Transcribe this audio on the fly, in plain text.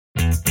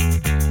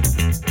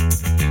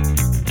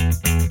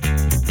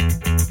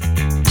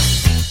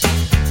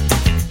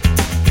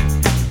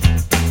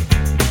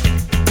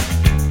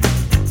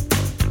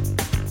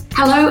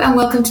Hello and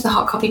welcome to the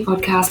Hot Copy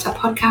Podcast, a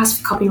podcast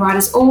for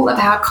copywriters all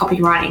about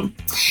copywriting.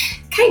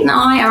 Kate and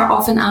I are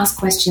often asked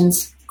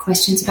questions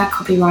about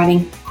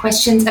copywriting,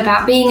 questions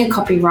about being a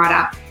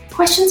copywriter,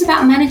 questions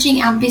about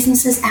managing our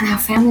businesses and our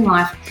family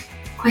life,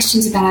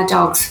 questions about our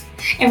dogs.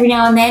 Every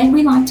now and then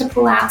we like to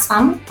pull out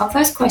some of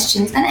those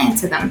questions and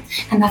answer them,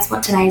 and that's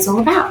what today is all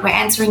about. We're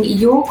answering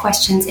your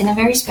questions in a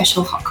very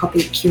special Hot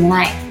Copy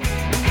Q&A.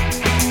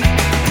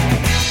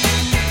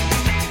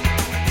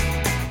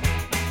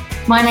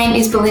 My name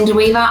is Belinda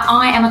Weaver.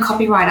 I am a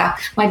copywriter.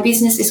 My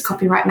business is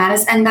Copyright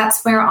Matters, and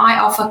that's where I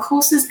offer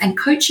courses and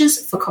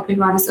coaches for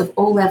copywriters of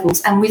all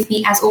levels. And with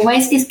me, as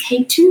always, is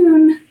Kate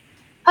Toon.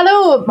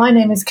 Hello, my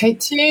name is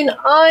Kate Toon.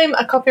 I'm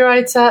a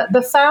copywriter,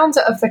 the founder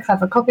of the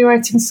Clever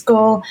Copywriting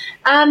School,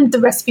 and the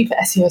Recipe for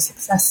SEO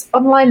Success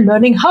online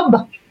learning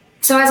hub.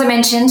 So as I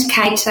mentioned,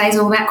 Kate, today's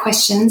all about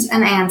questions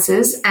and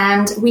answers,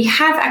 and we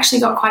have actually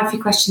got quite a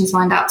few questions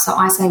lined up, so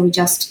I say we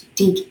just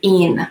dig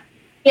in.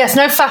 Yes,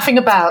 no faffing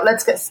about.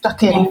 Let's get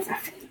stuck in. No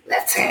faffing.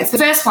 Let's go. The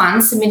first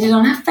one submitted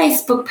on our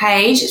Facebook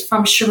page is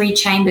from Cherie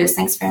Chambers.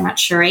 Thanks very much,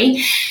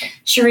 Cherie.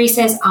 Cherie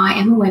says, I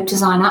am a web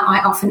designer.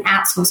 I often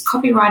outsource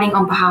copywriting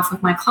on behalf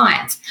of my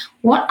clients.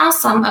 What are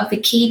some of the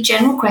key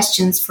general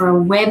questions for a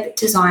web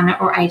designer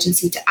or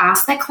agency to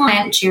ask their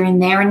client during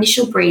their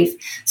initial brief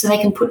so they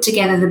can put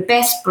together the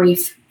best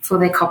brief for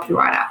their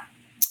copywriter?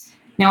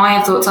 Now, I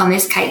have thoughts on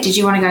this. Kate, did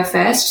you want to go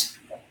first?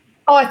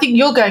 Oh, I think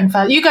you're going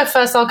first. You go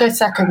first, I'll go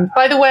second.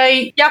 By the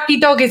way, Yappy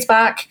Dog is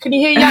back. Can you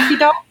hear Yappy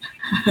Dog?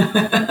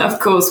 Of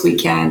course we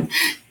can.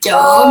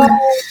 Dog.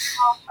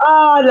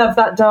 Oh, I love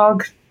that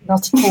dog.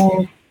 Not at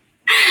all.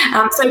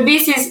 So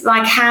this is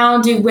like,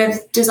 how do web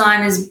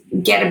designers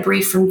get a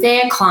brief from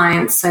their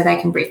clients so they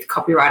can brief the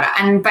copywriter?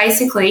 And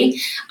basically,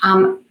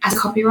 as a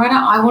copywriter,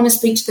 I want to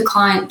speak to the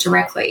client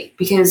directly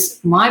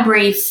because my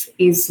brief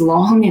is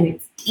long and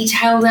it's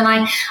detailed, and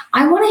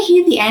I want to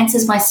hear the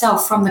answers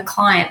myself from the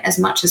client as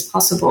much as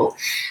possible.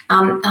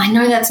 I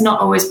know that's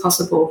not always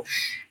possible,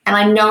 and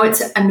I know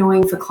it's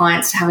annoying for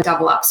clients to have a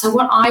double up. So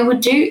what I would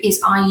do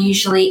is I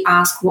usually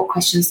ask what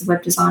questions the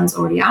web designer's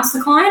already asked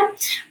the client,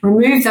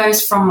 remove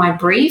those from my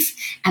brief,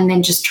 and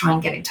then just try and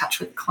get in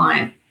touch with the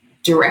client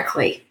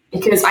directly.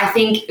 Because I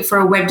think for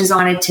a web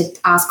designer to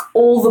ask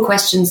all the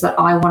questions that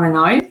I want to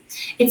know,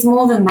 it's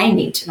more than they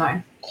need to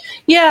know.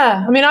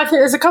 Yeah, I mean, I think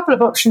there's a couple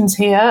of options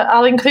here.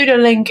 I'll include a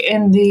link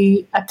in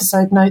the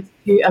episode note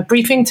to a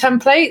briefing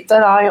template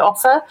that I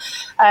offer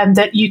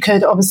that you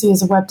could obviously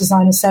as a web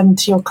designer send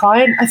to your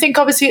client. I think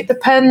obviously it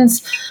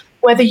depends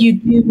whether you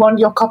do want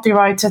your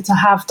copywriter to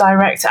have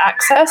direct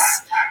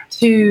access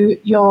to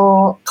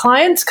your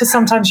clients, because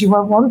sometimes you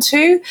won't want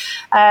to,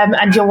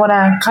 and you'll want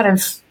to kind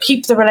of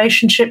keep the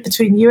relationship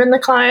between you and the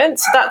client.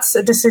 So that's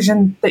a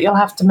decision that you'll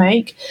have to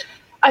make.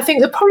 I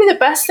think that probably the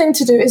best thing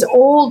to do is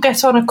all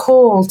get on a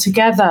call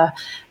together.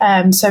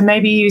 So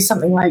maybe use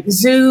something like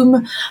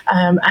Zoom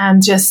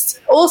and just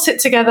all sit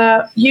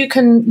together. You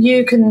can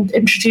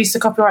introduce the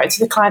copywriter to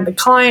the client.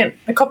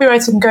 The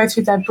copywriter can go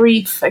through their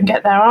brief and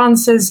get their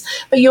answers,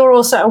 but you're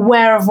also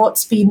aware of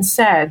what's been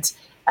said.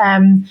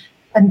 And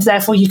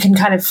therefore you can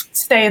kind of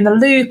stay in the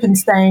loop and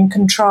stay in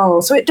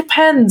control. So it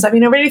depends. I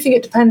mean, I really think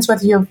it depends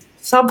whether you're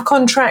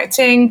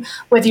subcontracting,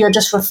 whether you're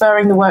just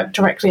referring the work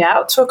directly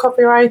out to a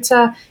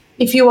copywriter.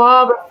 If you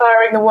are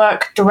referring the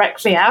work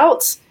directly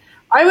out,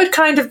 I would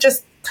kind of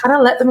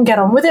let them get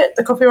on with it.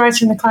 The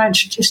copywriter and the client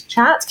should just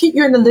chat, keep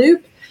you in the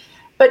loop.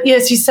 But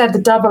yes, you said the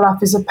double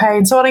up is a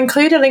pain. So I'll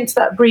include a link to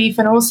that brief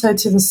and also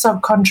to the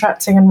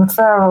subcontracting and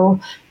referral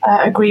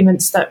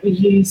agreements that we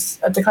use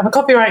at the Clever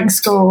Copywriting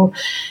School,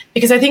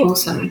 because I think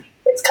Awesome.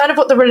 It's kind of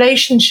what the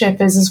relationship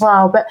is as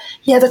well. But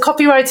yeah, the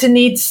copywriter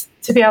needs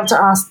to be able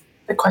to ask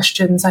the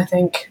questions, I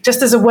think,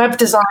 just as a web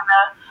designer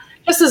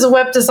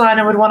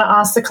would want to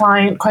ask the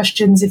client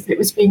questions if it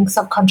was being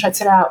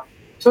subcontracted out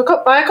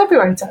by a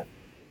copywriter.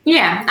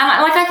 Yeah, and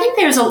I think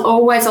there's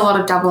always a lot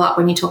of double up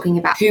when you're talking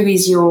about who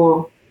is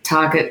your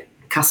target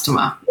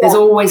customer. Yeah. There's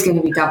always going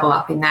to be double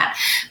up in that.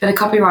 But a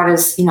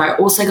copywriter's,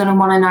 also going to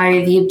want to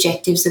know the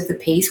objectives of the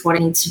piece, what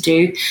it needs to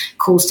do,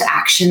 calls to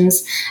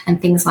actions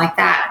and things like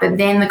that. But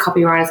then the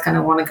copywriter's going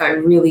to want to go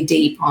really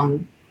deep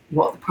on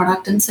what the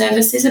product and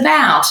service is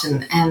about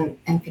and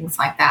things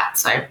like that.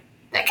 So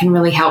that can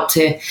really help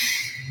to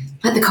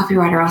let the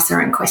copywriter ask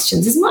their own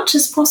questions as much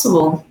as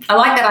possible. I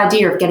like that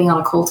idea of getting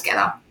on a call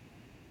together.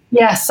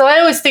 Yeah, so I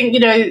always think,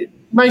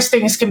 most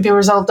things can be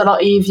resolved a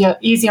lot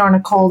easier on a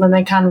call than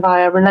they can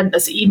via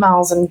relentless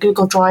emails and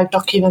Google Drive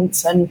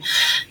documents. And,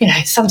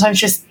 sometimes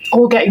just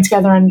all getting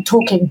together and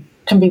talking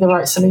can be the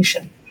right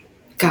solution.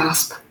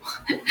 Gasp.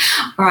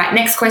 All right,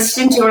 next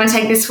question. Do you want to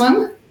take this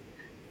one?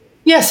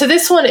 Yeah, so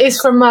this one is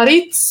from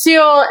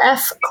Maurizio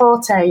F.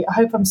 Corte. I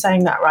hope I'm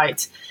saying that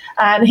right.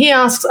 And he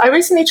asks, I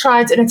recently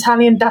tried an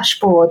Italian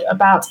dashboard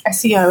about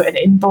SEO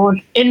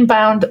and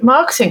inbound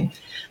marketing.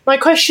 My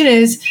question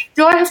is,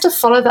 do I have to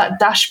follow that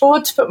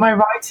dashboard to put my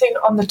writing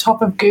on the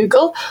top of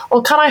Google,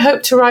 or can I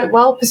hope to write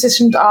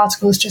well-positioned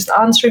articles just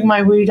answering my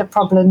reader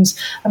problems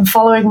and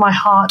following my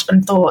heart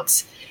and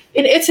thoughts?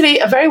 In Italy,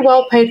 a very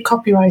well-paid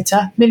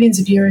copywriter, millions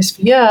of euros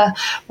per year,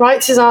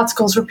 writes his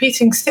articles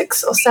repeating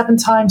 6 or 7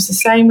 times the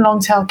same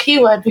long-tail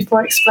keyword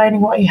before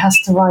explaining what he has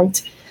to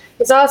write.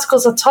 His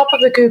articles are top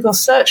of the Google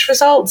search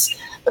results,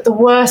 but the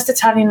worst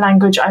Italian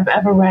language I've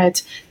ever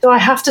read. Do I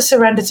have to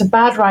surrender to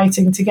bad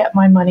writing to get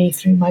my money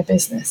through my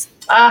business?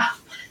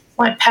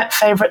 My pet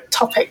favourite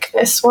topic,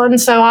 this one.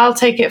 So I'll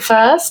take it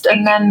first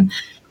and then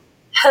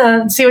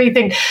see what you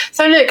think.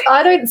 So look,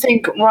 I don't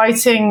think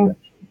writing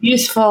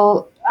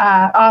useful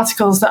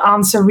articles that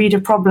answer reader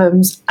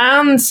problems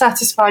and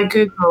satisfy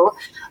Google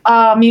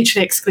are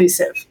mutually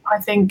exclusive. I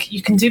think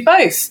you can do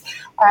both.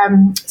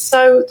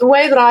 So the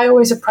way that I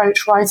always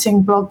approach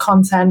writing blog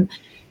content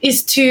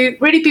is to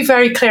really be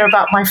very clear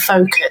about my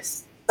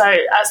focus. So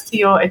as to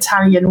your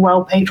Italian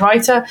well-paid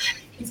writer,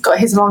 he's got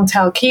his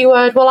long-tail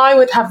keyword. Well, I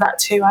would have that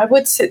too. I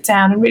would sit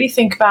down and really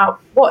think about,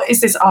 what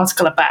is this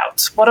article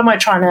about? What am I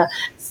trying to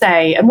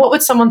say? And what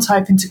would someone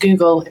type into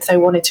Google if they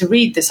wanted to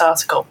read this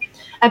article?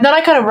 And then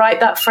I kind of write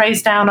that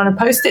phrase down on a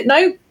Post-it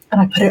note and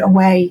I put it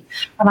away.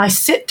 And I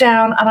sit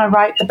down and I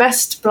write the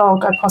best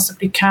blog I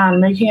possibly can,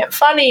 making it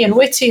funny and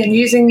witty and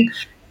using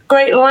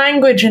great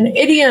language and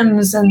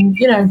idioms and,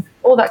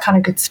 all that kind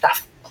of good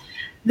stuff.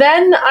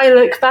 Then I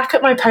look back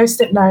at my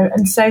Post-it note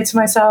and say to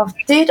myself,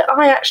 did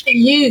I actually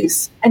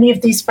use any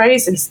of these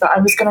phrases that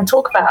I was going to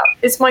talk about?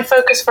 Is my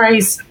focus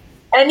phrase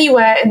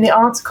anywhere in the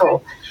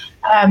article?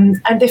 And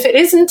if it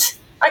isn't,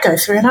 I go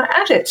through and I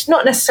add it.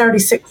 Not necessarily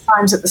 6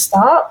 times at the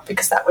start,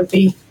 because that would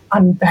be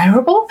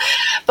unbearable,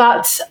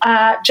 but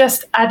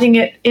just adding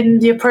it in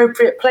the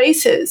appropriate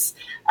places.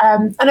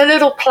 And a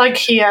little plug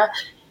here,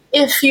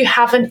 if you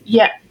haven't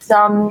yet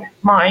done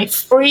my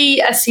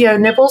free SEO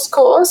Nibbles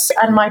course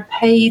and my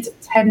paid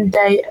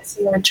 10-day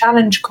SEO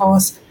challenge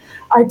course,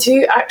 I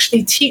do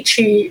actually teach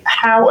you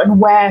how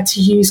and where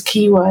to use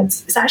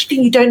keywords. It's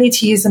actually, you don't need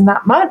to use them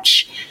that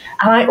much.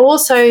 And I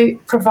also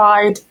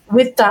provide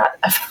with that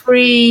a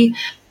free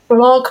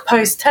blog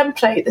post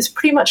template that's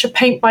pretty much a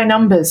paint by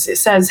numbers. It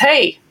says,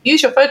 hey,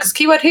 use your focus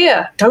keyword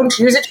here. Don't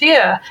use it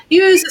here.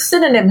 Use a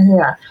synonym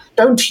here.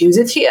 Don't use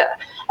it here.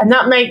 And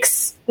that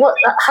makes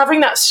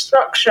having that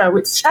structure,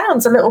 which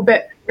sounds a little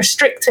bit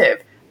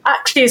restrictive,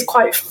 actually is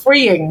quite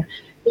freeing,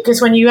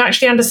 because when you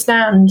actually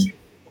understand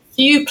a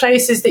few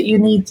places that you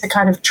need to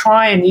kind of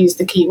try and use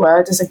the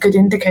keyword as a good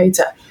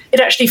indicator,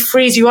 it actually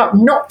frees you up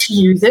not to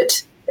use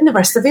it in the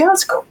rest of the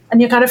article. And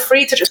you're kind of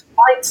free to just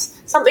write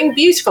something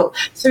beautiful.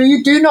 So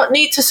you do not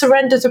need to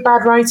surrender to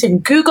bad writing.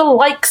 Google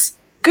likes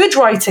good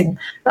writing.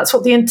 That's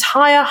what the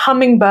entire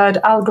Hummingbird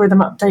algorithm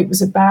update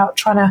was about,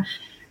 trying to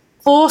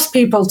force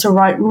people to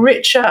write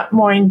richer,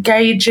 more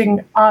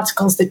engaging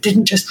articles that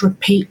didn't just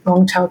repeat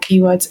long-tail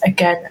keywords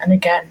again and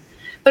again.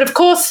 But of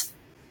course,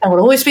 there will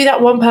always be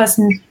that one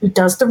person who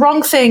does the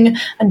wrong thing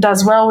and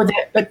does well with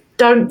it, but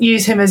don't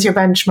use him as your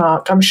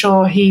benchmark. I'm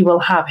sure he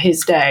will have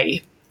his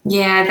day.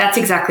 Yeah, that's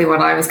exactly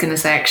what I was going to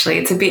say, actually.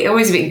 It's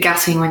always a bit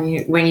gutting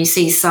when you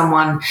see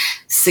someone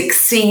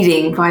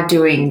succeeding by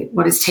doing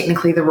what is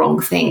technically the wrong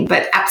thing.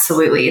 But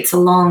absolutely, it's a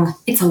long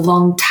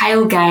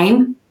tail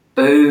game.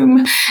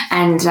 Boom.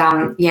 And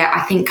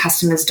I think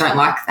customers don't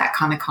like that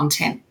kind of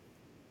content.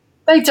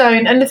 They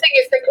don't. And the thing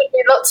is, there could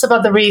be lots of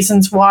other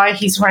reasons why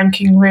he's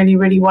ranking really,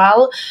 really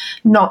well,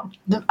 not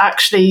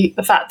actually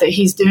the fact that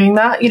he's doing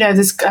that.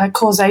 There's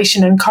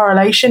causation and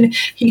correlation.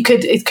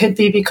 It could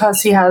be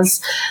because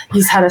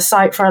he's had a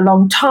site for a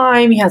long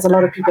time. He has a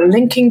lot of people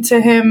linking to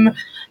him.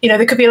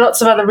 There could be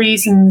lots of other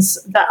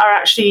reasons that are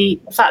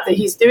actually the fact that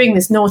he's doing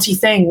this naughty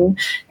thing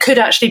could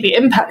actually be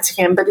impacting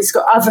him, but he's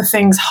got other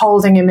things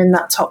holding him in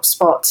that top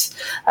spot.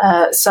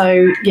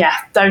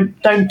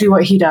 Don't do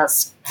what he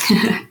does.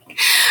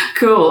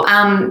 Cool.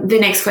 The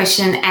next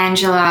question,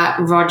 Angela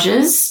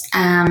Rogers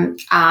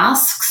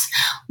asks,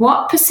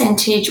 what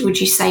percentage would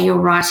you say your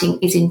writing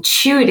is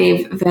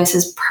intuitive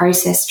versus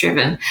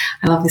process-driven?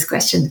 I love this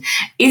question.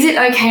 Is it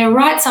okay to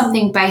write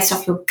something based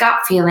off your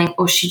gut feeling,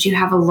 or should you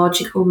have a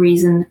logical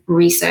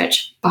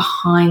research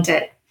behind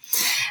it?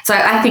 So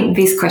I think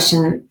this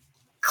question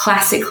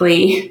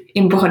classically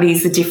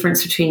embodies the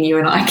difference between you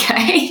and I,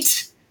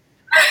 Kate.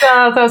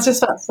 I was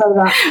just about to say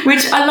that.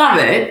 Which I love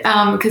it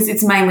because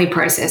it's mainly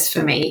process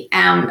for me.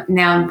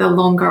 Now, the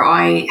longer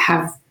I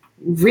have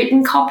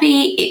written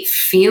copy, it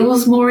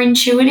feels more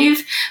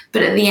intuitive,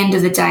 but at the end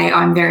of the day,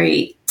 I'm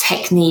very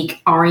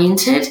technique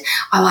oriented.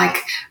 I like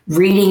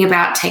reading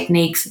about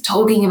techniques,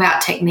 talking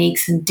about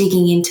techniques, and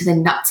digging into the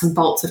nuts and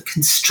bolts of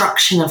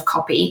construction of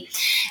copy.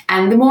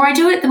 And the more I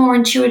do it, the more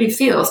intuitive it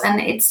feels.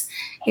 And it's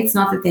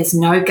not that there's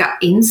no gut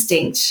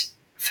instinct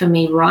for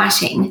me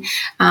writing.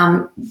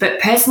 But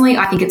personally,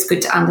 I think it's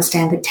good to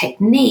understand the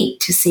technique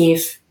to see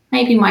if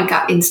maybe my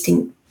gut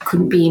instinct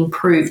couldn't be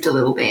improved a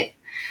little bit.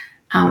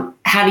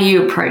 How do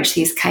you approach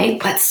this,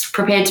 Kate? Let's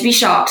prepare to be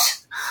shocked.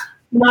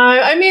 No,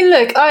 I mean,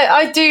 look,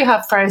 I do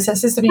have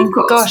processes. I mean,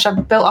 gosh, I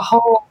built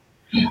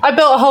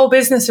a whole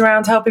business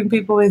around helping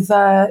people with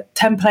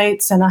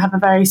templates, and I have a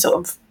very sort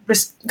of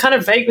kind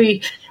of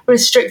vaguely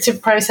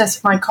restrictive process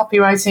for my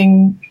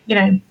copywriting,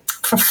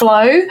 for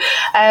flow.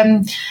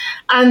 And,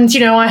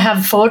 I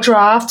have 4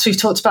 drafts. We've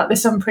talked about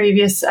this on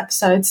previous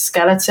episodes: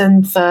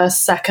 skeleton,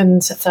 first,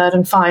 second, third,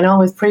 and final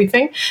with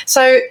proofing.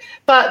 So,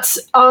 but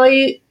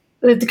I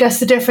guess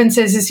the difference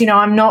is,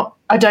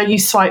 I don't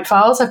use swipe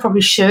files. I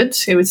probably should.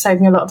 It would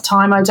save me a lot of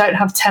time. I don't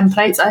have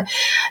templates.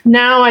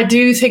 Now I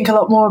do think a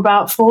lot more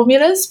about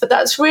formulas, but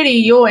that's really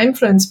your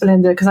influence,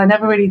 Belinda, because I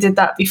never really did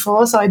that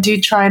before. So I do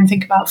try and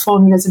think about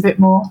formulas a bit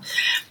more.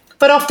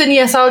 But often,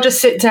 yes, I'll just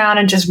sit down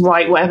and just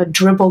write whatever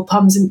dribble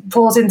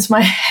pours into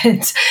my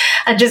head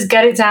and just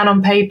get it down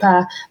on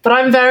paper. But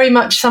I'm very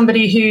much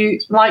somebody who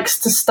likes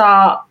to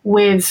start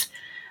with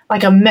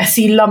like a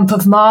messy lump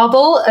of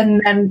marble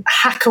and then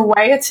hack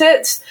away at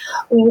it,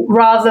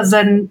 rather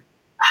than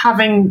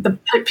having the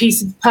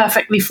pieces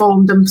perfectly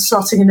formed and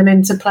slotting them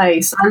into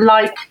place.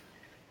 I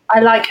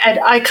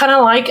kind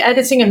of like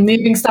editing and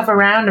moving stuff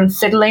around and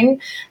fiddling,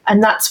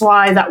 and that's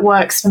why that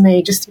works for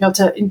me, just to be able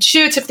to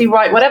intuitively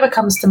write whatever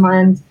comes to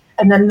mind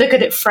and then look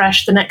at it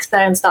fresh the next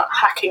day and start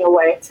hacking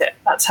away at it.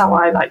 That's how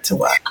I like to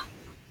work.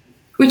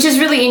 Which is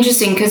really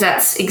interesting, because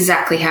that's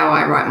exactly how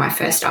I write my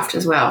first draft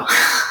as well.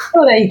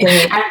 Oh, there you go.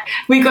 And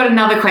we got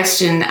another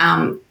question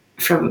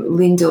from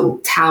Lyndall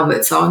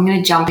Talbot, so I'm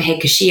going to jump ahead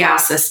because she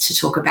asked us to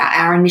talk about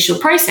our initial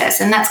process,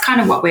 and that's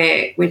kind of what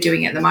we're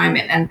doing at the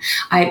moment. And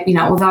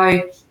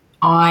although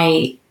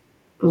I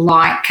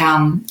like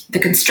the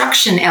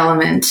construction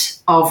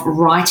element of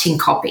writing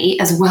copy,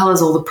 as well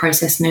as all the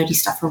process nerdy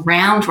stuff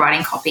around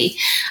writing copy,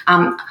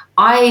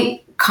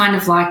 I kind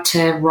of like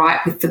to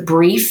write with the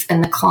brief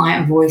and the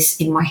client voice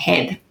in my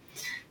head.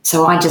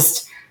 So I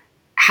just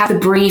have the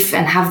brief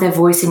and have their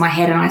voice in my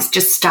head, and I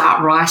just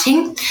start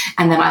writing,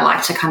 and then I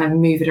like to kind of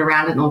move it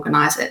around and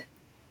organise it.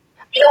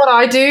 You know what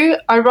I do?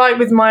 I write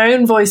with my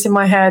own voice in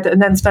my head and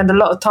then spend a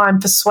lot of time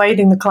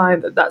persuading the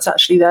client that that's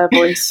actually their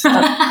voice.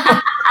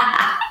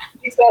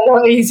 Makes that a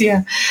lot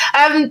easier.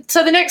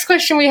 So the next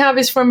question we have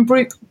is from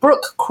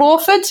Brooke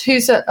Crawford,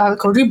 who's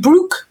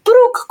Brooke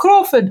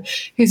Crawford,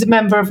 who's a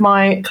member of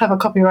my Clever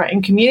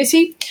Copywriting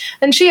community.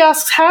 And she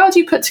asks, how do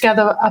you put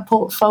together a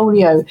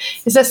portfolio?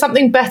 Is there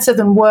something better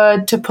than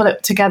Word to pull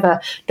it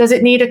together? Does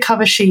it need a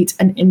cover sheet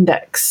and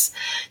index?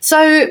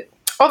 So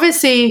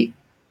obviously,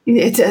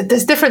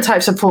 there's different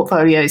types of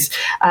portfolios.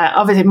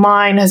 Obviously,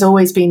 mine has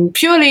always been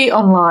purely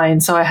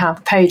online. So I have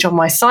a page on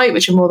my site,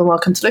 which you're more than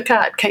welcome to look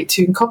at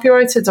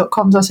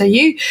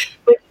katetoncopywriter.com.au,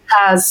 which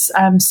has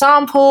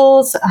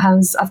samples,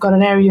 I've got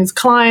an area of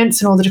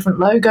clients and all the different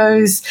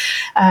logos.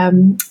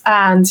 And,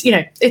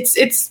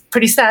 it's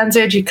pretty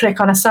standard. You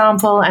click on a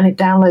sample and it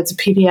downloads a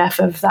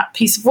PDF of that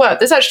piece of work.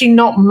 There's actually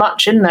not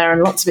much in there,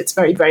 and lots of it's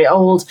very, very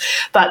old.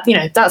 But,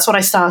 that's what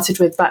I started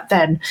with back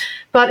then.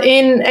 But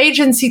in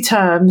agency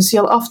terms,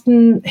 you'll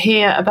often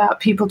hear about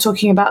people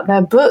talking about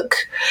their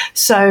book.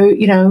 So,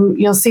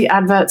 you'll see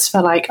adverts for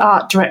like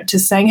art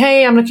directors saying,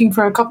 hey, I'm looking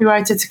for a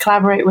copywriter to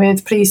collaborate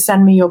with. Please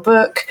send me your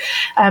book.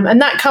 And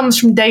that comes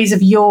from days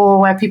of yore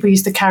where people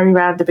used to carry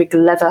around a big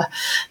leather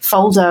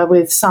folder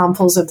with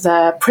samples of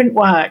their print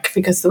work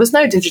because there was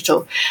no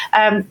digital.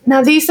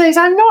 Now, these days,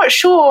 I'm not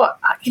sure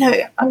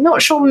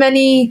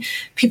many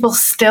people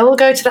still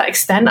go to that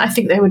extent. I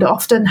think they would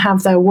often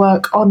have their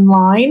work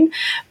online.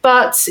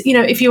 But,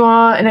 if you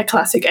are in a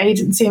classic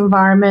agency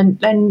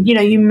environment, then,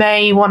 you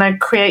may want to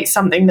create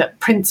something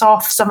that prints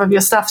off some of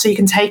your stuff so you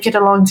can take it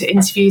along to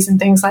interviews and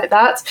things like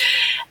that.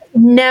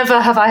 Never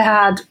have I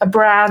had a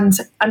brand,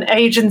 an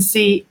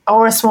agency,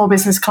 or a small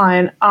business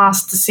client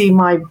ask to see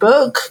my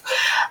book.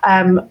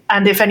 And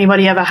if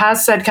anybody ever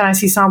has said, can I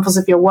see samples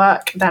of your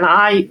work? Then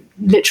I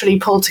literally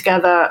pull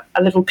together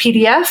a little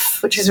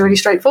PDF, which is really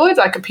straightforward,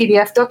 like a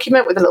PDF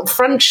document with a little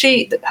front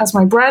sheet that has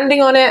my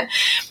branding on it.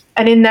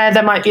 And in there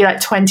might be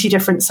like 20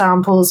 different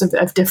samples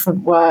of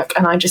different work.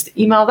 And I just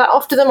email that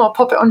off to them or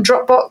pop it on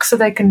Dropbox so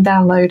they can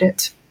download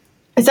it.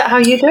 Is that how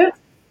you do it?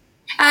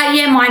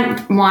 Yeah,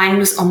 mine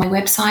was on my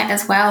website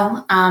as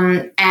well.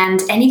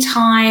 And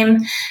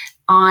anytime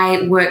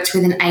I worked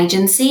with an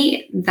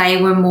agency, they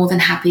were more than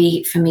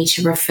happy for me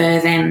to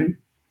refer them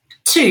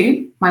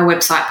to my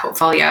website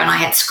portfolio. And I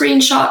had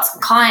screenshots,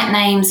 client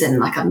names, and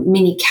like a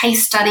mini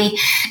case study.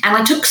 And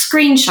I took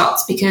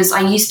screenshots because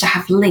I used to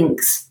have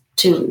links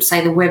to,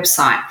 say, the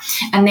website.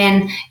 And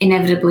then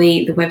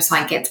inevitably the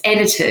website gets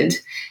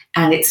edited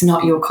and it's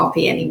not your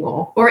copy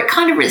anymore, or it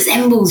kind of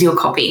resembles your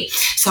copy.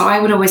 So I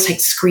would always take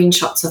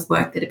screenshots of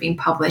work that had been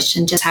published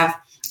and just have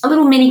a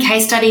little mini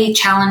case study,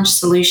 challenge,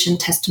 solution,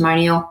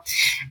 testimonial.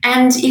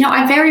 And,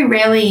 I very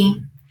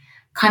rarely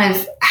kind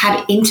of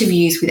had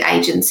interviews with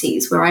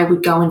agencies where I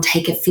would go and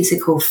take a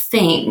physical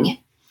thing.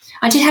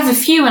 I did have a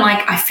few, and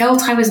I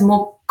felt I was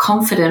more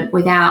confident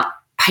without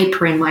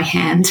paper in my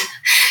hand.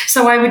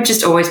 So I would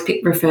just always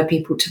refer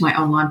people to my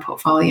online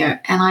portfolio,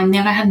 and I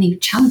never had any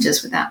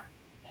challenges with that.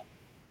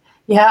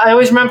 Yeah, I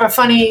always remember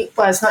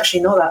it's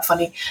actually not that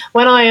funny.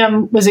 When I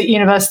was at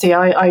university,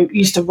 I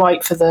used to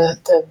write for the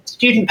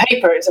student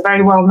paper. It's a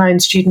very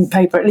well-known student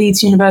paper at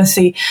Leeds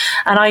University.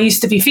 And I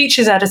used to be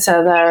features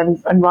editor there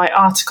and write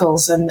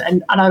articles. And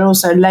I'd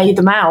also lay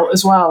them out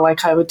as well.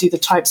 Like I would do the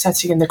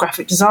typesetting and the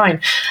graphic design.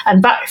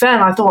 And back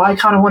then I thought I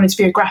kind of wanted to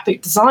be a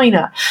graphic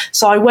designer.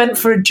 So I went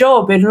for a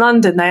job in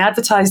London. They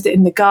advertised it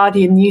in the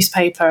Guardian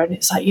newspaper. And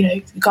it's like,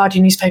 the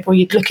Guardian newspaper,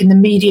 you'd look in the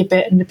media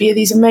bit and there'd be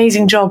these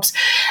amazing jobs.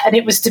 And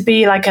it was to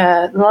be like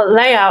a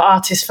layout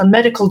artist for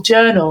medical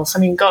journals. I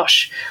mean,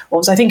 gosh, what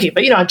was I thinking?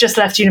 But, I just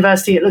left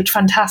university. It looked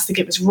fantastic.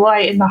 It was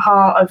right in the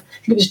heart of,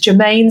 it was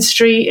Jermyn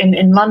Street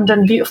in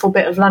London, beautiful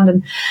bit of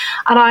London.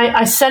 And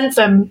I sent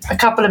them a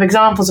couple of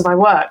examples of my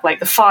work, like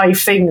the 5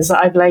 things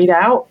that I'd laid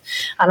out.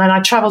 And then I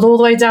travelled all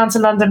the way down to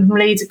London from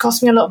Leeds. It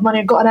cost me a lot of money.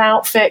 I got an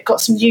outfit, got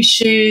some new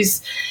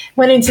shoes,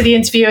 went into the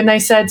interview and they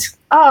said,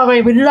 "Oh,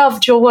 Ray, we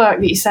loved your work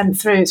that you sent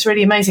through. It's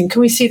really amazing. Can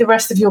we see the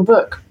rest of your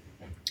book?"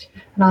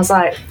 And I was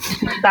like,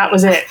 that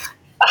was it.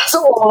 That's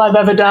all I've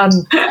ever done.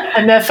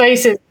 And their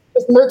faces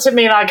just looked at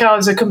me like I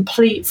was a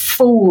complete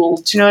fool.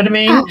 Do you know what I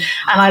mean? And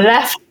I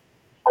left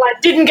and I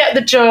didn't get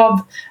the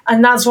job.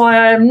 And that's why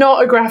I am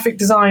not a graphic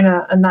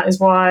designer. And that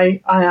is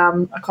why I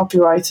am a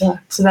copywriter.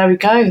 So there we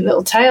go,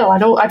 little tale.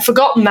 I'd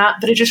forgotten that,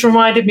 but it just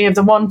reminded me of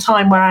the one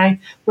time where I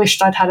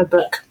wished I'd had a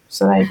book.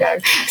 So there you go.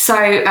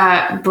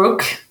 So,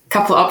 Brooke, a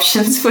couple of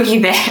options for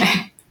you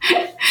there.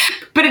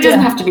 But it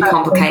doesn't have to be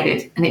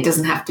complicated and it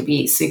doesn't have to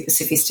be super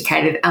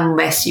sophisticated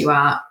unless you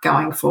are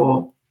going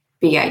for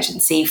big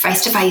agency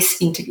face-to-face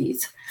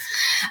interviews.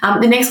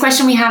 The next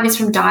question we have is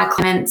from Di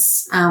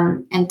Clements,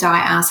 and Di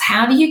asks,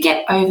 how do you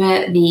get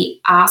over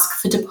the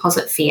ask for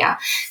deposit fear?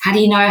 How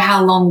do you know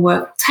how long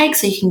work will take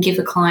so you can give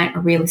a client a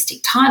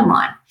realistic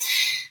timeline?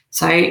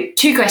 So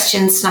 2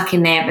 questions snuck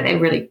in there, but they're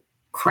really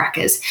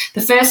crackers.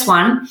 The first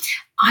one,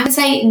 I would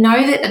say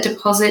know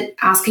that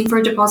asking for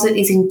a deposit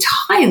is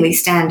entirely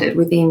standard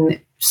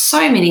within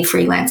so many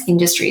freelance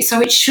industries.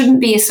 So it shouldn't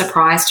be a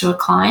surprise to a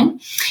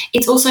client.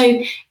 It's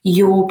also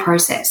your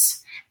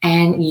process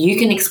and you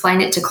can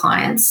explain it to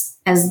clients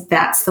as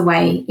that's the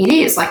way it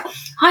is. Like,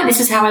 hi,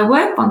 this is how I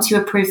work. Once you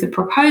approve the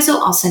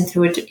proposal, I'll send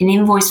through an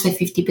invoice for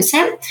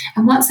 50%.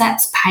 And once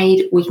that's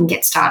paid, we can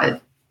get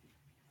started.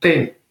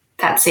 Boom.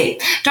 That's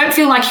it. Don't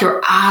feel like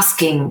you're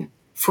asking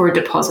for a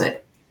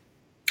deposit.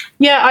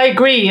 Yeah, I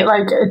agree.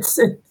 Like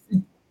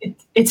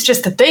it's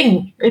just a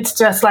thing. It's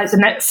just like the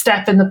next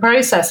step in the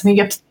process, and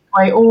you have to take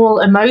away all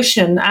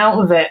emotion out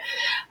of it.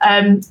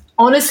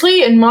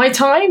 Honestly, in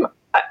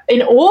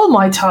all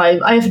my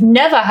time, I've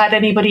never had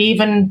anybody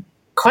even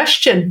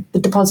question the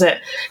deposit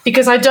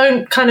because I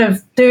don't kind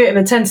of do it in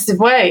a tentative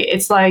way.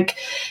 It's like,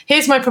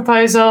 here's my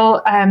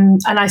proposal,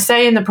 and I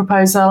say in the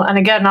proposal, and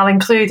again, I'll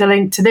include a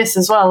link to this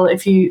as well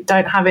if you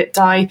don't have it,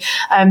 Di.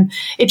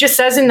 It just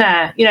says in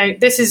there,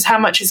 this is how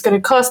much it's going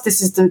to cost.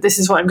 This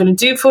is what I'm going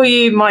to do for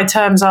you. My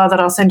terms are that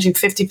I'll send you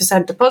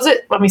 50%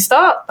 deposit when we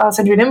start. I'll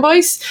send you an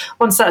invoice.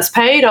 Once that's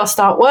paid, I'll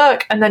start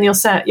work, and then you'll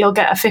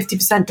get a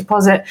 50%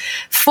 deposit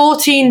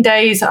 14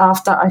 days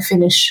after I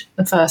finish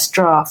the first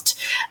draft.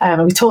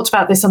 We talked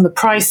about this on the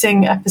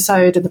pricing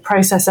episode and the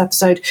process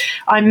episode.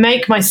 I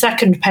make my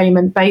second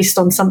payment based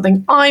on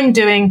something I'm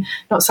doing,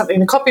 not something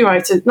the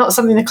copywriter, not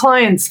something the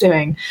client's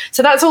doing.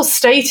 So that's all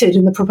stated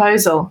in the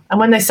proposal. And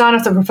when they sign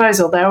off the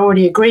proposal, they're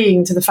already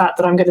agreeing to the fact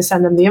that I'm going to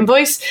send them the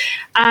invoice.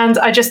 And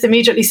I just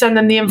immediately send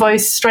them the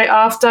invoice straight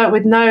after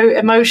with no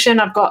emotion.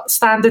 I've got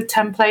standard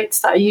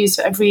templates that I use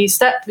for every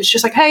step. It's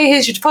just like, hey,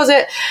 here's your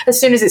deposit. As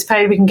soon as it's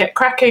paid, we can get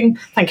cracking.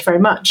 Thank you very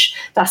much.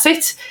 That's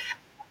it.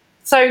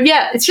 So,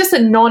 yeah, it's just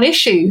a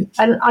non-issue.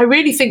 And I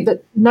really think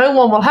that no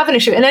one will have an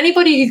issue. And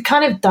anybody who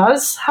kind of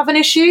does have an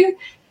issue,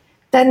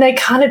 then they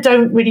kind of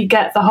don't really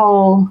get the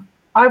whole...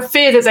 I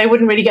fear that they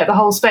wouldn't really get the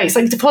whole space.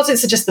 Like,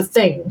 deposits are just the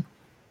thing,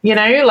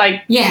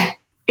 like... Yeah,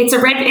 it's a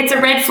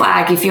red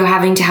flag if you're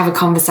having to have a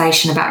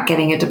conversation about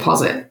getting a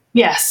deposit.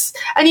 Yes.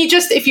 And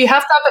if you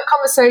have to have that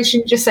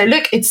conversation, just say,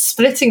 look, it's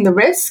splitting the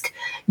risk.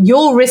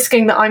 You're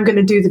risking that I'm going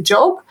to do the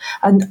job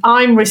and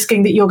I'm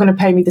risking that you're going to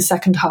pay me the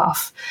second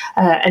half.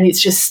 And it's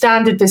just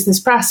standard business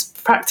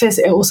practice.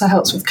 It also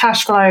helps with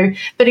cash flow.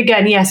 But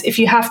again, yes, if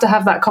you have to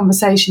have that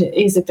conversation, it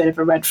is a bit of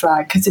a red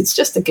flag because it's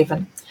just a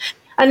given.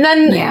 And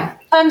then in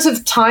terms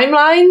of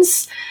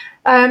timelines,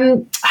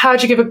 how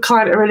do you give a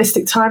client a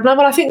realistic timeline?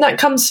 Well, I think that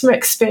comes from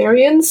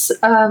experience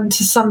to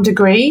some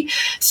degree.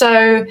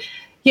 So,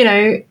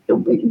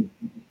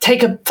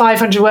 take a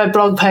 500-word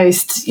blog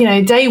post.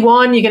 Day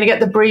 1, you're going to get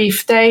the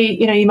brief.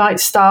 You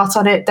might start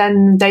on it.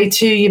 Then day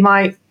 2, you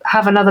might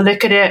have another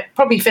look at it,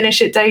 probably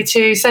finish it day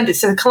 2, send it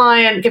to the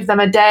client, give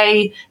them a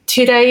day,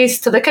 2 days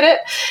to look at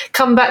it,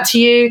 come back to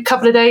you, a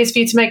couple of days for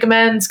you to make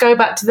amends, go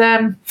back to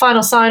them,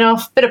 final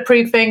sign-off, bit of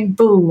proofing,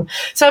 boom.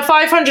 So a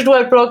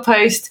 500-word blog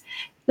post.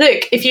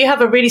 Look, if you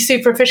have a really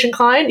super efficient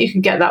client, you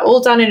can get that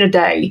all done in a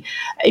day.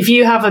 If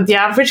you have the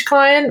average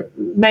client,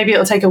 maybe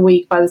it'll take a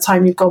week by the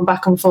time you've gone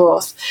back and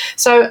forth.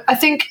 So I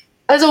think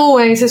as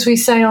always, as we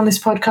say on this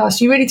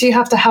podcast, you really do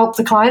have to help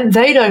the client.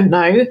 They don't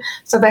know,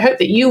 so they hope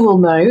that you will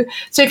know.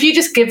 So if you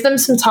just give them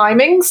some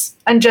timings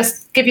and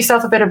just give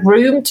yourself a bit of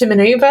room to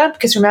maneuver,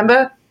 because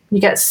remember, you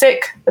get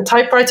sick, the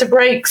typewriter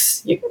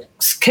breaks, your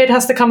kid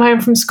has to come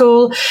home from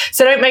school.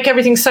 So don't make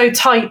everything so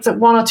tight that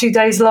 1 or 2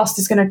 days lost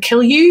is going to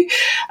kill you.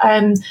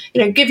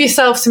 Give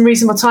yourself some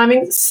reasonable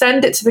timing,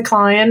 send it to the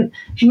client.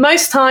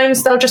 Most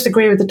times they'll just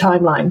agree with the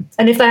timeline.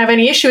 And if they have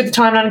any issue with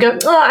the timeline and go,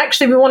 oh,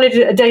 actually, we wanted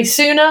it a day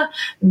sooner,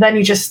 then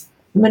you just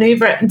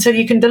maneuver it until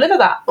you can deliver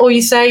that. Or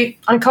you say,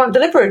 I can't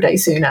deliver a day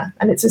sooner.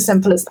 And it's as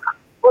simple as that.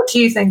 What do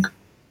you think?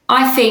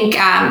 I think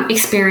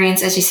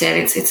experience, as you said,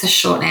 it's a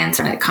short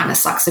answer and it kind of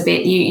sucks a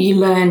bit. You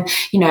learn,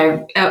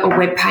 a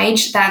web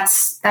page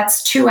that's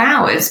 2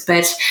 hours,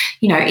 but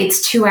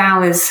it's 2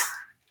 hours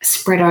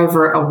spread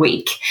over a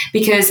week.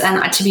 Because,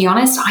 and to be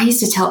honest, I used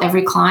to tell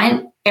every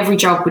client every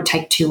job would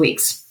take 2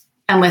 weeks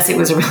unless it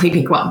was a really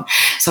big one.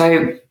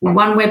 So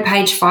 1 web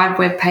page, 5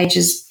 web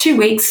pages, 2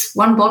 weeks,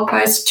 1 blog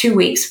post, 2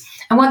 weeks.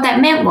 And what that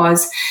meant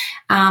was,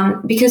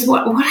 because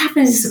what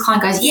happens is the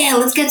client goes, yeah,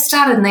 let's get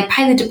started, and they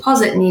pay the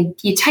deposit, and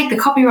you take the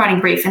copywriting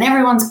brief, and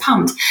everyone's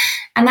pumped.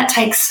 And that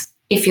takes,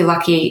 if you're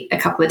lucky, a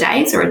couple of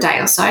days or a day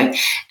or so.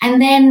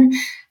 And then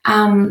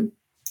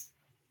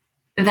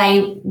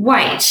they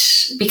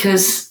wait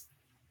because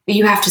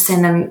you have to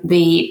send them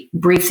the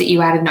brief that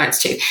you added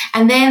notes to.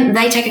 And then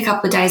they take a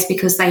couple of days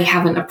because they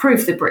haven't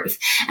approved the brief.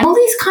 And all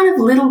these kind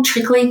of little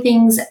trickly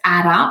things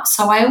add up.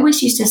 So I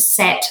always used to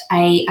set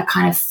a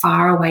kind of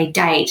faraway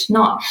date,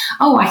 not,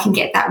 I can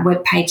get that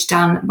web page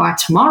done by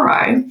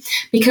tomorrow,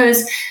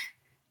 because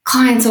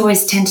clients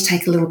always tend to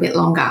take a little bit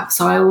longer.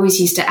 So I always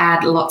used to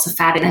add lots of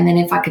fat in. And then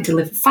if I could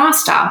deliver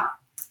faster,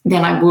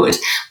 then I would.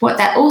 What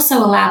that also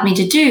allowed me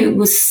to do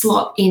was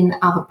slot in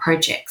other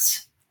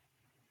projects.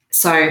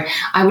 So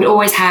I would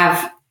always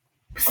have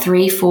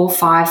 3, 4,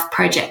 5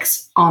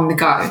 projects on the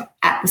go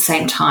at the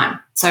same time.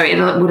 So it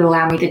would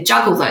allow me to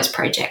juggle those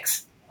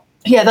projects.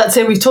 Yeah, that's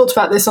it. We've talked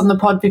about this on the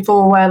pod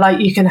before, where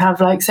you can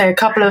have say a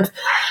couple of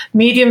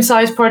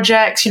medium-sized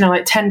projects,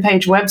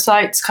 10-page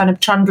websites kind of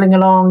trundling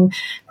along.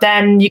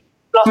 Then you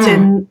plot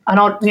in an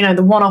odd,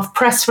 the one-off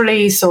press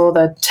release or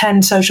the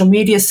 10 social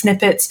media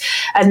snippets.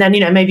 And then,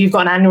 maybe you've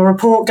got an annual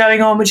report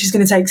going on, which is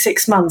going to take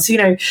 6 months,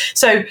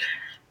 So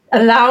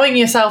allowing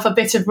yourself a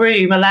bit of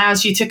room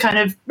allows you to kind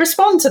of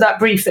respond to that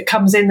brief that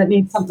comes in that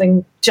needs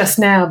something just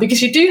now,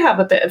 because you do have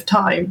a bit of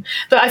time.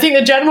 But I think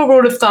the general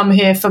rule of thumb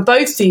here for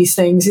both these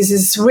things is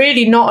it's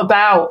really not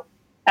about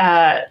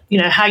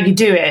how you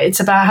do it. It's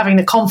about having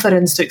the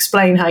confidence to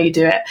explain how you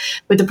do it.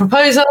 With the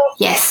proposal,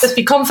 yes, just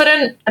be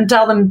confident and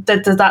tell them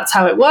that that's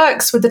how it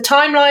works. With the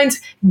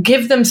timelines,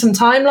 give them some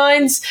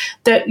timelines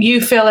that you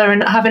feel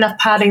have enough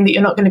padding that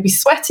you're not going to be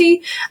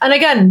sweaty. And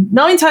again,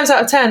 9 times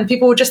out of 10,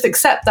 people will just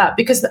accept that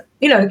because,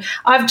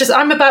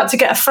 I'm about to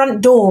get a front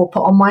door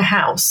put on my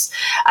house.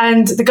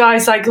 And the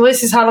guy's like, well,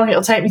 this is how long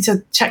it'll take me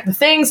to check the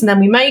things. And then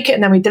we make it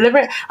and then we deliver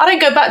it. I don't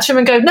go back to him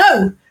and go,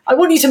 no, I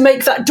want you to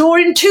make that door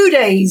in 2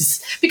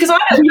 days, because I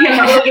don't know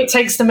how long it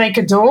takes to make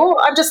a door.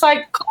 I'm just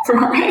like,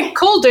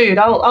 cool, dude.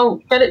 I'll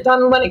get it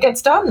done when it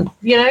gets done,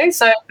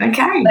 So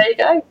okay, there you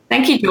go.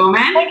 Thank you,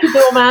 Doorman. Thank you,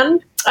 Doorman.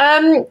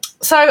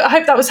 So I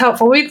hope that was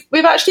helpful.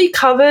 We've actually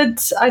covered,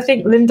 I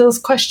think, Lyndall's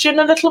question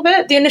a little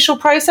bit, the initial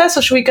process,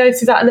 or should we go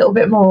through that a little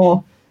bit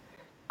more?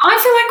 I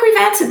feel like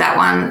we've answered that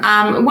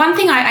one. One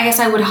thing I guess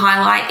I would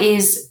highlight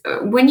is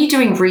when you're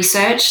doing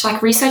research,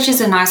 research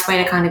is a nice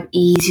way to kind of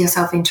ease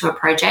yourself into a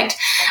project,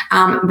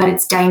 but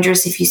it's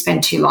dangerous if you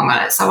spend too long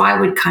on it. So I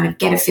would kind of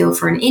get a feel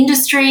for an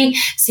industry,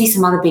 see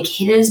some other big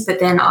hitters, but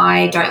then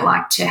I don't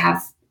like to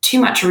have too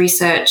much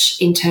research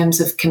in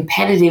terms of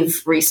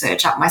competitive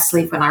research up my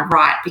sleeve when I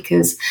write,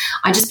 because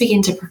I just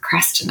begin to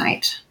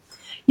procrastinate.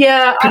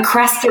 Yeah.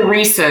 Procrastinate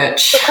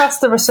research.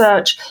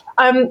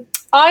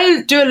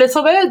 I do a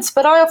little bit,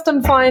 but I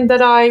often find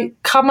that I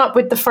come up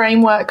with the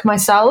framework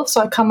myself. So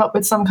I come up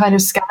with some kind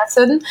of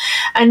skeleton.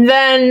 And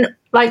then,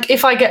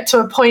 if I get to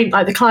a point,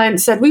 the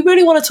client said, we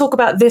really want to talk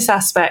about this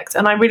aspect,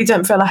 and I really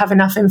don't feel I have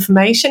enough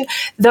information,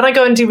 then I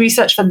go and do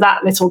research for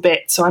that little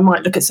bit. So I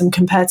might look at some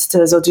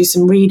competitors or do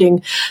some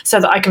reading so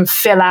that I can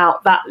fill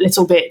out that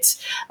little bit.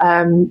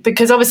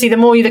 Because obviously the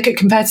more you look at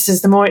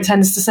competitors, the more it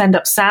tends to end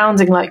up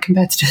sounding like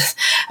competitors.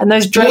 And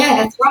those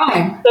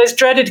those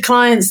dreaded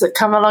clients that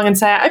come along and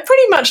say, I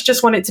pretty much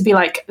just want it to be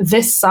like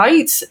this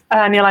site.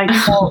 And you're like,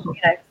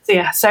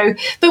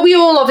 but we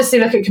all obviously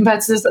look at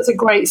competitors. That's a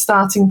great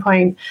starting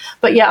point.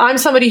 But yeah, I'm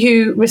somebody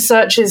who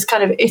researches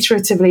kind of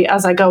iteratively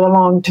as I go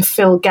along to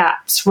fill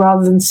gaps,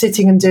 rather than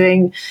sitting and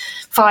doing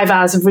 5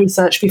 hours of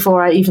research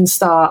before I even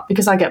start,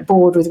 because I get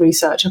bored with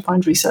research. I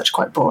find research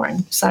quite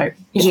boring. So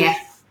yeah.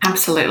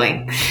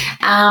 Absolutely.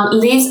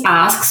 Liz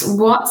asks,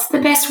 what's the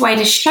best way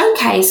to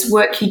showcase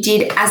work you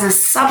did as a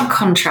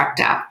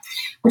subcontractor?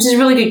 Which is a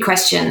really good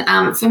question.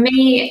 For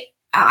me,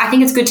 I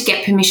think it's good to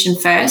get permission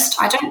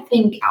first. I don't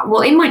think,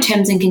 in my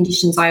terms and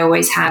conditions, I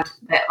always had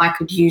that I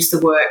could use the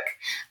work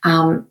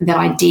that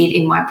I did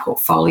in my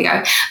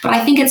portfolio. But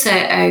I think it's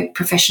a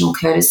professional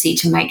courtesy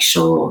to make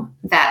sure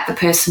that the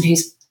person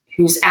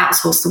who's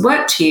outsourced the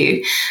work to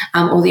you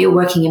or that you're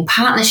working in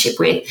partnership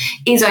with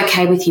is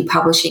okay with you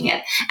publishing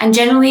it. And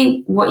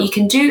generally what you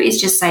can do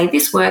is just say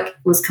this work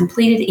was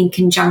completed in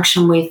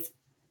conjunction with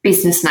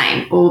business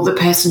name or the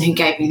person who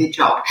gave you the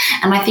job.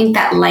 And I think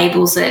that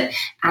labels it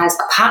as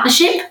a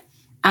partnership,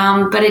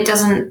 but it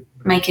doesn't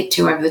make it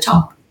too over the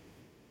top.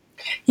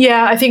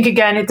 Yeah, I think,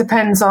 again, it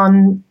depends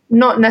on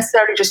not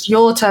necessarily just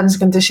your terms and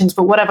conditions,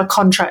 but whatever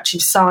contract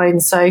you've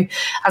signed. So,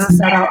 as I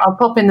said, I'll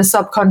pop in the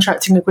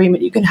subcontracting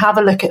agreement. You can have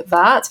a look at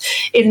that.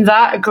 In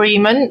that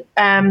agreement,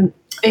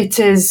 it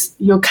is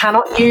you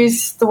cannot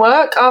use the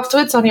work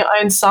afterwards on your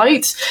own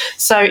site.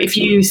 So if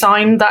you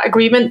sign that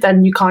agreement,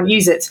 then you can't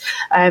use it.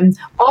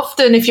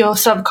 Often if you're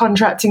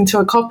subcontracting to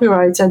a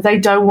copywriter, they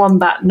don't want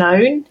that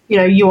known.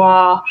 You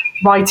are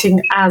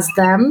writing as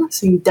them,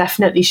 so you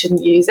definitely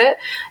shouldn't use it.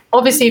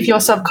 Obviously, if you're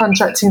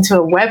subcontracting to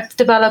a web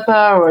developer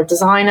or a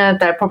designer,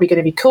 they're probably going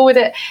to be cool with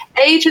it.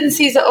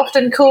 Agencies are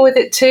often cool with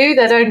it too.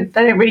 They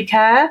don't really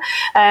care.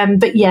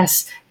 But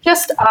yes,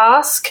 just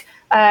ask.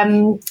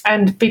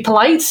 And be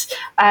polite.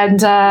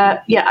 And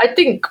I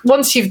think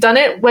once you've done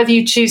it, whether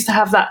you choose to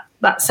have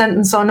that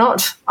sentence or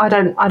not, I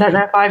don't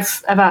know if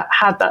I've ever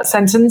had that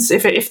sentence.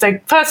 If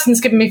the person's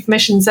given me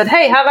permission and said,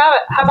 hey, have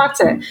at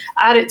it,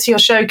 add it to your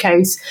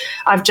showcase,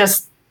 I've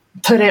just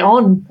put it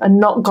on and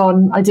not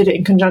gone, I did it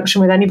in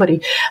conjunction with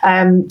anybody.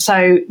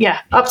 So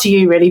yeah, up to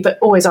you really, but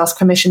always ask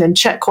permission and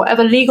check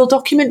whatever legal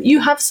document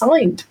you have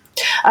signed.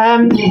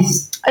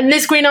 Yes. And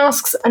Liz Green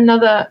asks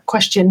another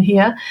question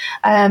here.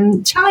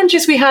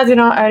 Challenges we had in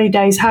our early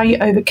days, how you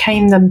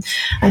overcame them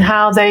and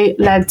how they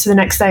led to the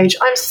next stage.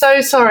 I'm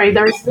so sorry.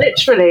 There is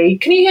literally,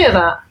 can you hear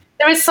that?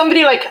 There is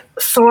somebody like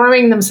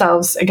throwing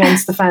themselves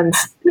against the fence.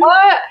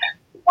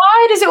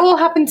 Why does it all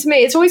happen to me?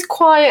 It's always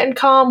quiet and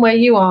calm where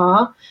you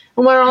are.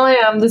 And where I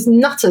am, there's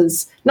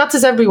nutters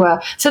everywhere.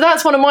 So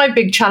that's one of my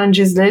big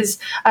challenges, Liz.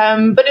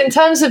 But in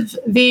terms of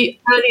the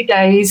early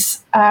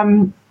days,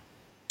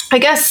 I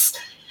guess,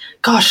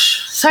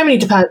 gosh, so many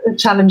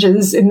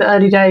challenges in the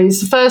early days.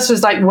 The first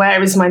was like,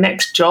 where is my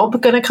next job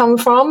going to come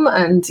from?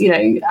 And,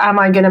 am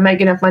I going to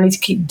make enough money to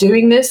keep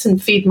doing this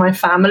and feed my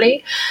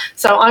family?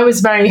 So I was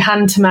very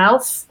hand to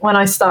mouth when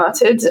I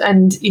started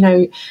and,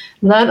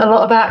 learned a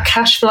lot about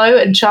cash flow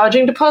and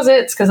charging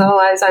deposits because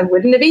otherwise I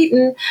wouldn't have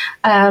eaten.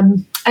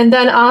 And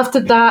then after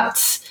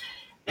that,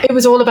 it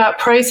was all about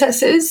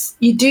processes.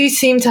 You do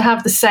seem to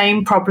have the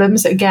same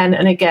problems again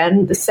and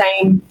again, the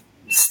same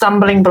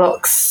stumbling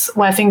blocks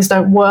where things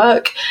don't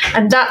work.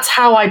 And that's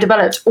how I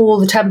developed all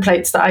the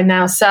templates that I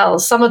now sell.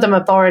 Some of them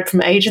are borrowed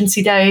from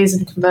agency days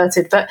and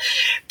converted, but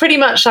pretty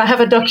much I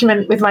have a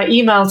document with my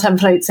email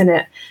templates in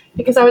it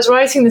because I was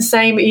writing the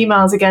same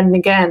emails again and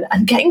again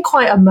and getting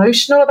quite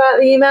emotional about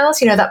the emails.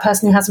 That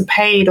person who hasn't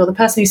paid or the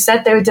person who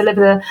said they would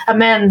deliver the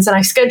amends and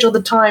I scheduled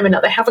the time and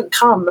they haven't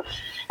come.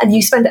 And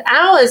you spend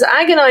hours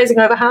agonizing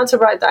over how to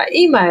write that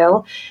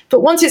email. But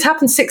once it's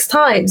happened 6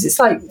 times, it's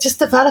like just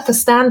develop a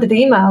standard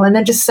email and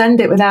then just send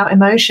it without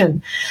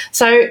emotion.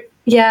 So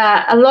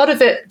yeah, a lot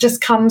of it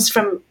just comes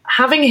from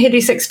having a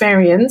hideous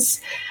experience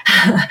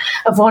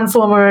of one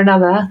form or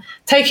another,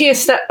 taking a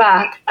step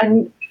back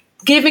and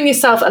giving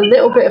yourself a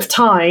little bit of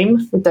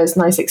time with those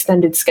nice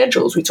extended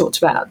schedules we talked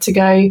about to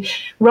go,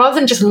 rather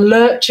than just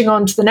lurching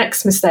on to the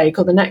next mistake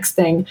or the next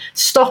thing,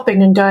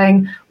 stopping and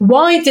going,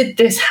 why did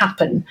this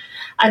happen?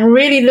 And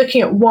really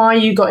looking at why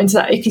you got into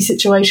that icky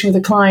situation with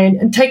a client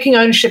and taking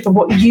ownership of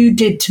what you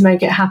did to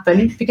make it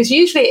happen. Because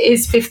usually it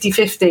is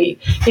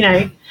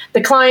 50-50.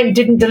 The client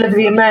didn't deliver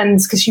the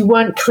amends because you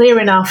weren't clear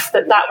enough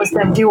that was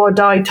their do or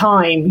die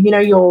time.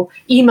 Your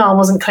email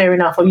wasn't clear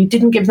enough, or you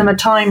didn't give them a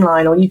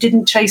timeline, or you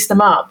didn't chase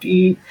them up.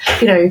 You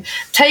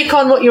take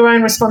on what your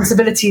own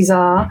responsibilities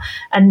are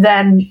and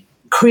then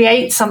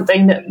create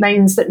something that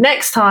means that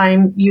next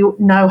time you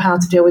know how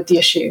to deal with the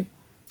issue.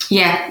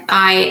 Yeah,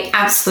 I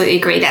absolutely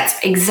agree. That's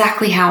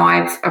exactly how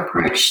I've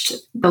approached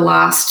the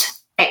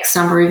last X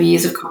number of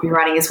years of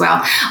copywriting as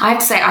well. I have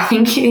to say, I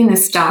think in the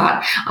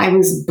start, I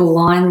was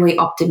blindly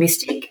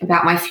optimistic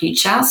about my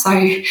future.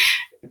 So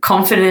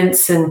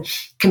confidence and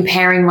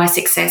comparing my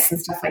success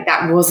and stuff like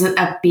that wasn't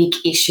a big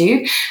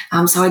issue.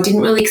 So I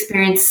didn't really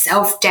experience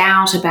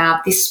self-doubt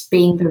about this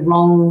being the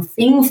wrong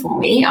thing for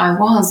me. I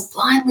was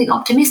blindly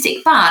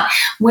optimistic. But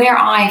where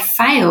I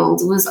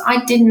failed was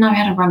I didn't know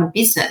how to run a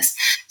business.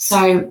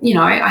 So,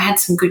 I had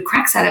some good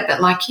cracks at it.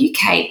 But like you,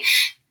 Kate,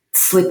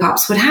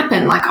 slip-ups would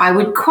happen. Like I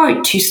would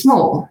quote too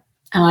small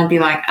and I'd be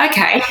like,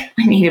 okay,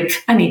 I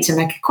need to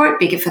make a quote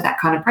bigger for that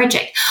kind of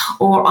project.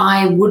 Or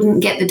I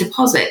wouldn't get the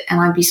deposit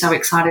and I'd be so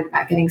excited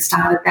about getting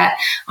started that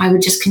I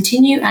would just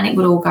continue and it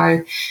would all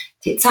go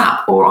tits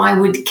up. Or I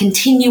would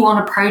continue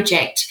on a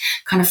project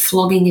kind of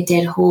flogging a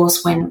dead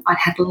horse when I'd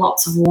had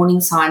lots of warning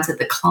signs that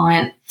the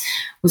client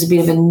was a bit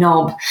of a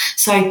knob.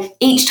 So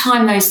each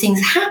time those things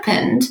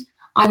happened,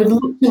 I would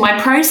look at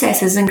my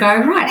processes and go,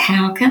 right,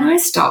 how can I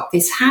stop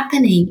this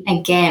happening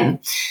again?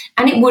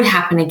 And it would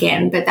happen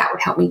again, but that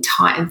would help me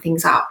tighten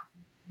things up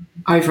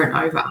over and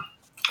over.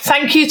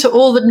 Thank you to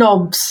all the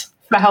knobs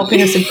for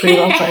helping us improve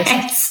our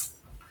process.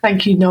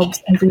 Thank you,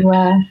 knobs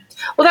everywhere.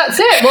 Well, that's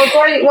it.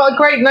 What a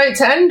great note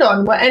to end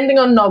on. We're ending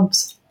on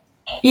knobs.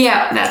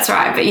 Yeah, that's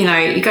right. But, you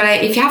got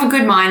to, if you have a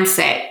good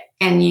mindset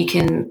and you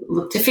can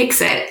look to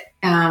fix it,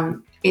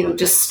 it'll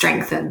just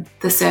strengthen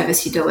the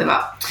service you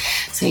deliver.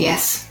 So,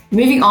 yes.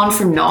 Moving on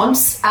from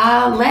knobs,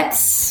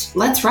 let's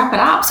wrap it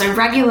up. So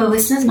regular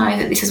listeners know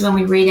that this is when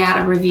we read out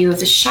a review of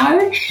the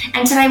show.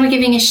 And today we're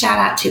giving a shout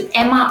out to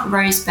Emma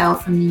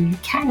Rosebell from the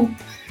UK.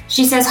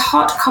 She says,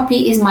 hot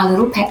copy is my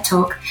little pep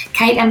talk.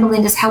 Kate and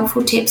Belinda's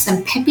helpful tips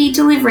and peppy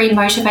delivery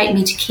motivate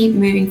me to keep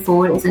moving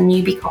forward as a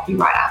newbie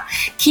copywriter.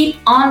 Keep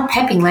on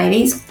pepping,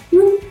 ladies.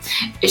 Woo.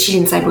 She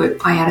didn't say woo.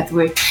 I added the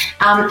woo.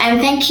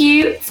 And thank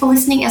you for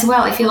listening as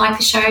well. If you like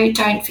the show,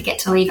 don't forget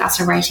to leave us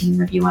a rating and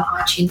review on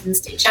iTunes and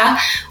Stitcher.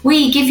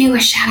 We give you a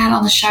shout out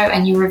on the show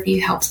and your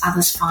review helps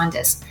others find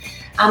us.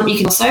 You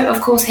can also,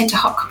 of course, head to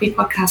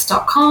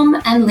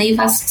hotcopypodcast.com and leave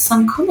us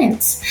some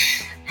comments.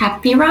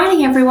 Happy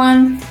writing,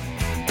 everyone.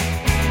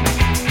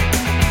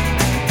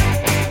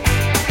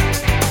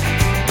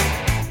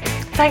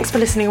 Thanks for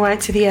listening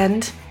right to the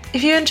end.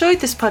 If you enjoyed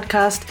this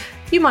podcast,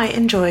 you might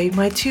enjoy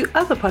my 2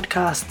 other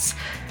podcasts.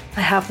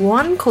 I have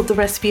one called The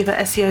Recipe for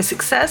SEO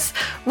Success,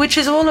 which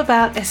is all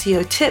about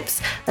SEO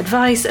tips,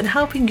 advice, and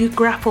helping you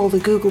grapple the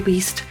Google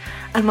beast.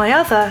 And my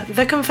other,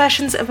 The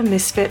Confessions of a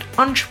Misfit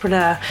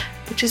Entrepreneur,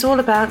 which is all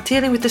about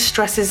dealing with the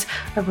stresses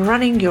of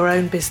running your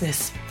own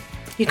business.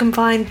 You can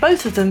find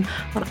both of them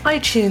on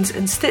iTunes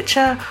and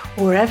Stitcher,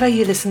 or wherever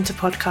you listen to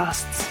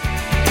podcasts.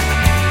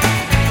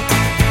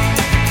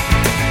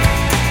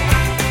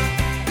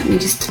 Let me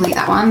just delete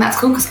that one. That's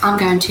cool because I'm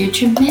going to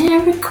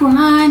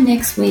Jamiroquai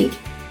next week.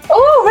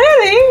 Oh,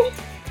 really?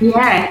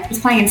 Yeah, he's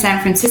playing in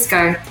San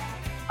Francisco.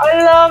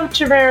 I love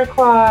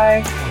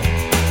Jamiroquai.